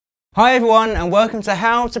Hi everyone and welcome to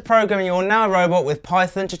How to Program Your NAO Robot with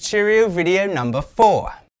Python tutorial video number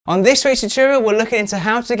 4. On this week's tutorial we're looking into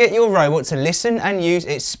how to get your robot to listen and use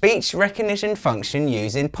its speech recognition function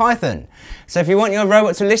using Python. So if you want your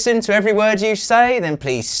robot to listen to every word you say, then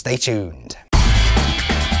please stay tuned.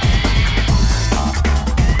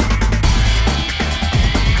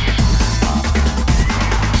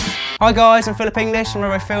 Hi guys, I'm Philip English from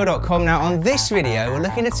robophil.com. Now on this video we're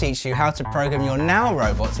looking to teach you how to program your NAO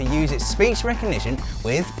robot to use its speech recognition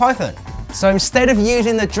with Python. So instead of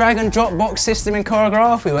using the drag and drop box system in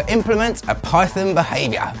choreograph, we will implement a Python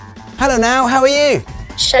behaviour. Hello NAO, how are you?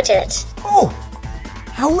 Shut it. Oh,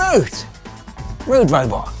 how rude. Rude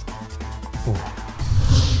robot. Ooh.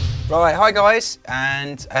 Right, hi guys,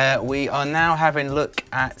 and we are now having a look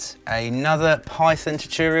at another Python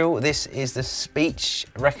tutorial. This is the speech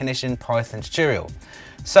recognition Python tutorial.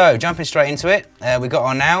 So, jumping straight into it, we got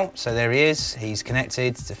our NAO, so there he is, he's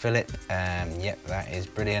connected to Philip. Yep, that is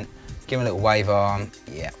brilliant. Give him a little wave arm,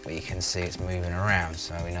 yep, we can see it's moving around,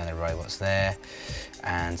 so we know the robot's there,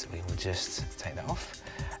 and we will just take that off.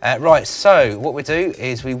 Right, so what we do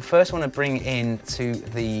is we first want to bring in to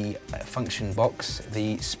the function box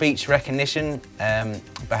the speech recognition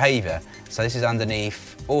behaviour. So this is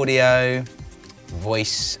underneath audio,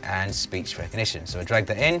 voice and speech recognition. So we drag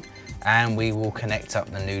that in and we will connect up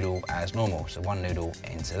the noodle as normal. So one noodle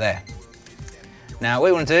into there. Now what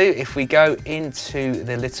we want to do, if we go into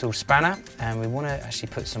the little spanner and we want to actually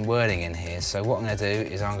put some wording in here. So what I'm going to do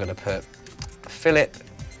is I'm going to put Philip,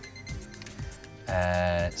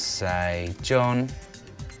 say John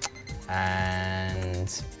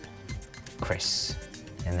and Chris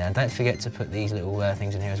in there. Don't forget to put these little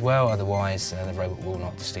things in here as well, otherwise the robot will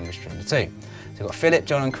not distinguish between the two. So we've got Philip,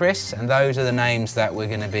 John and Chris, and those are the names that we're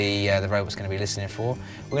going to be, the robot's going to be listening for.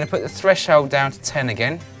 We're going to put the threshold down to 10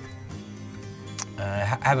 again.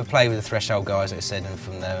 Have a play with the threshold, guys, as I said, and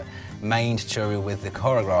from the main tutorial with the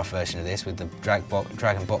choreograph version of this, with the drag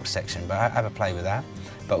and box section, but have a play with that.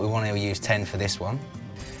 But we want to use 10 for this one.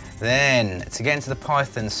 Then, to get into the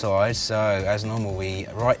Python side, so as normal, we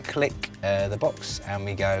right-click the box and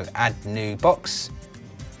we go Add New Box.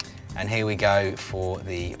 And here we go for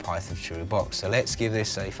the Python tutorial box. So let's give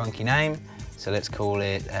this a funky name. So let's call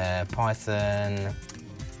it Python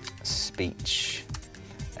Speech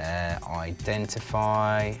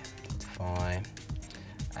Identify,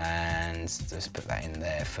 and just put that in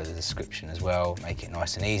there for the description as well, make it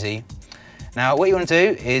nice and easy. Now what you want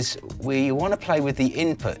to do is we want to play with the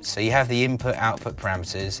input. So you have the input, output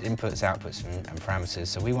parameters, inputs, outputs and parameters.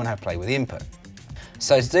 So we want to have play with the input.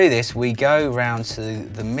 So to do this, we go round to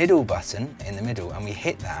the middle button in the middle and we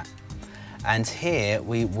hit that. And here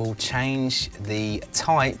we will change the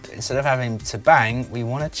type. Instead of having to bang, we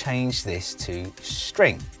want to change this to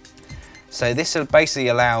string. So this basically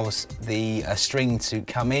allows the string to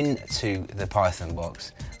come into the Python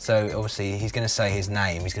box. So obviously he's going to say his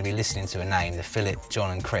name, he's going to be listening to a name, the Philip, John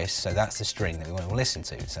and Chris, so that's the string that we want to listen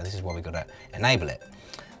to. So this is why we've got to enable it.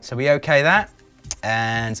 So we OK that,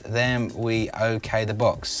 and then we OK the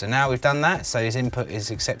box. So now we've done that, so his input is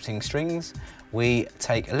accepting strings. We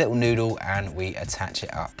take a little noodle and we attach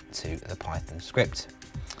it up to the Python script.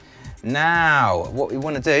 Now what we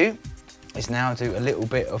want to do is now do a little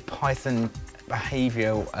bit of Python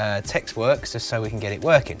behavioural text work just so we can get it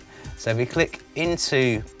working. So if we click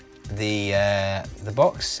into the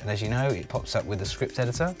box, and as you know it pops up with the script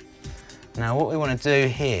editor. Now what we want to do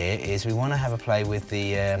here is we want to have a play with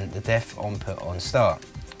the def onput on start.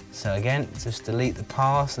 So again, just delete the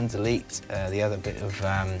pass and delete the other bit of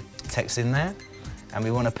text in there, and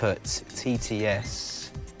we want to put TTS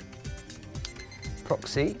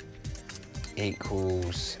proxy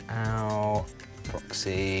equals our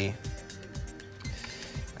proxy,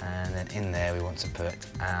 and then in there we want to put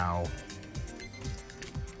our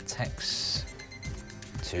text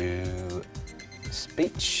to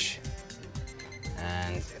speech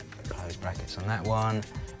and close brackets on that one,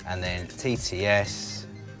 and then TTS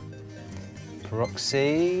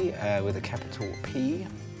proxy with a capital P,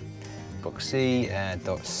 proxy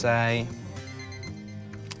dot say,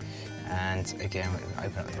 and again we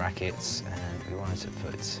open up the brackets and we wanted to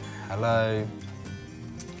put hello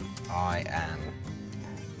I am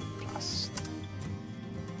plus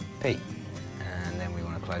P, and then we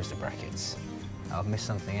want to close the brackets. I've missed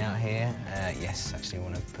something out here. Yes, actually we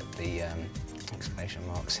want to put the exclamation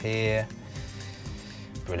marks here.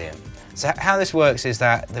 Brilliant. So how this works is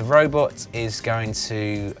that the robot is going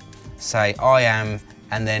to say I am,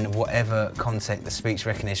 and then whatever content the speech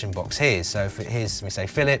recognition box hears. So if it hears me say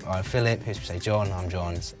Philip, I'm Philip. Here's me say John, I'm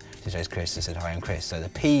John. This says Chris, it said hi, I'm Chris. So the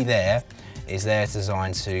P there is there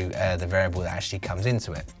designed to the variable that actually comes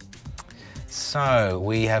into it. So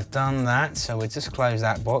we have done that, so we'll just close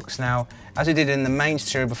that box. Now, as we did in the main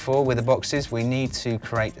tutorial before with the boxes, we need to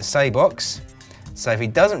create the say box. So if he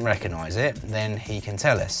doesn't recognise it, then he can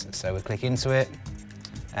tell us. So we click into it,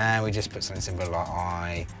 and we just put something simple like,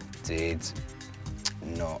 I did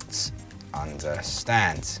not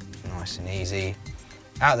understand. Nice and easy.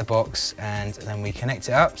 Out of the box, and then we connect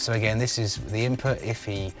it up. So again, this is the input if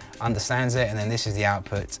he understands it, and then this is the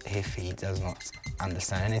output if he does not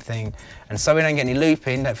understand anything. And so we don't get any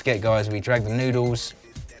looping, don't forget guys, we drag the noodles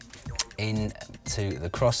into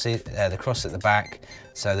the cross at the back,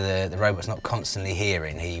 so the robot's not constantly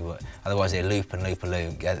hearing. Otherwise he'll loop and loop and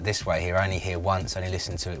loop. This way he'll only hear once, only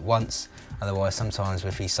listen to it once. Otherwise sometimes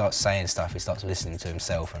if he starts saying stuff, he starts listening to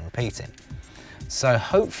himself and repeating. So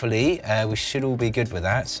hopefully we should all be good with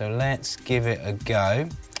that. So let's give it a go.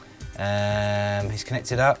 He's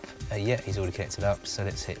connected up. Yeah, he's already connected up. So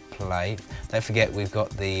let's hit play. Don't forget we've got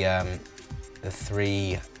the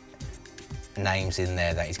 3 names in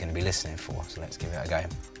there that he's going to be listening for. So let's give it a go.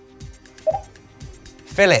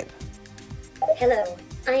 Philip. Hello,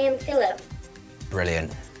 I am Philip.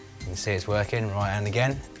 Brilliant. You can see it's working. Right hand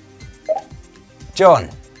again. John.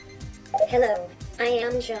 Hello, I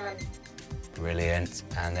am John. Brilliant.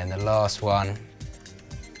 And then the last one.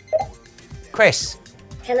 Chris.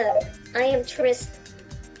 Hello, I am Tris.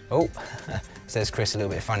 Oh, says Chris a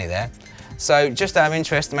little bit funny there. So just out of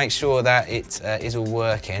interest to make sure that it is all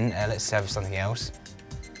working, let's have something else.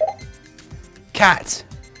 Cat.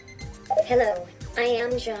 Hello, I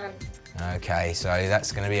am John. Okay, so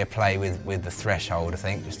that's going to be a play with the threshold, I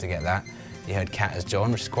think, just to get that. You heard cat as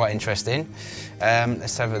John, which is quite interesting.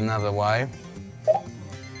 Let's have another way.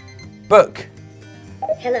 Book.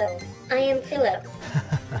 Hello, I am Philip.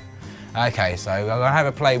 Okay, so I'm going to have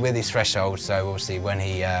a play with his threshold, so obviously when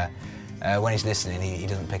he's listening, he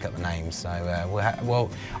doesn't pick up the names. So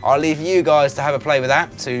well, I'll leave you guys to have a play with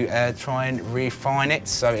that to try and refine it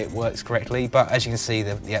so it works correctly. But as you can see,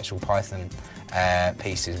 the actual Python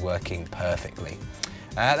piece is working perfectly.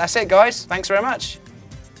 That's it, guys. Thanks very much.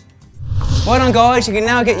 Well done, guys. You can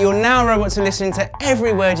now get your NAO robot to listen to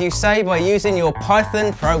every word you say by using your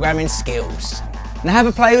Python programming skills. Now have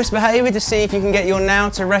a play with behaviour to see if you can get your NAO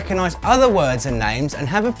to recognise other words and names, and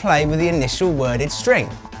have a play with the initial worded string.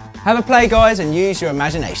 Have a play, guys, and use your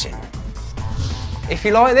imagination. If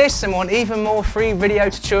you like this and want even more free video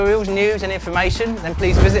tutorials, news and information, then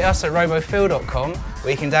please visit us at robophil.com,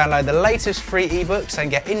 where you can download the latest free ebooks and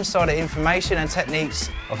get insider information and techniques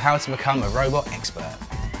of how to become a robot expert.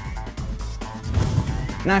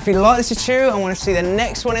 Now if you like this tutorial and want to see the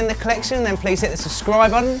next one in the collection, then please hit the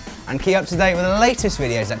subscribe button and keep up to date with the latest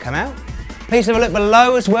videos that come out. Please have a look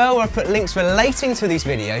below as well, where I put links relating to these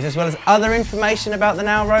videos as well as other information about the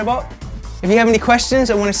NAO robot. If you have any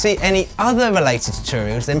questions or want to see any other related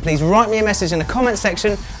tutorials, then please write me a message in the comment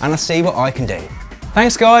section and I'll see what I can do.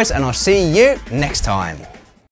 Thanks guys, and I'll see you next time.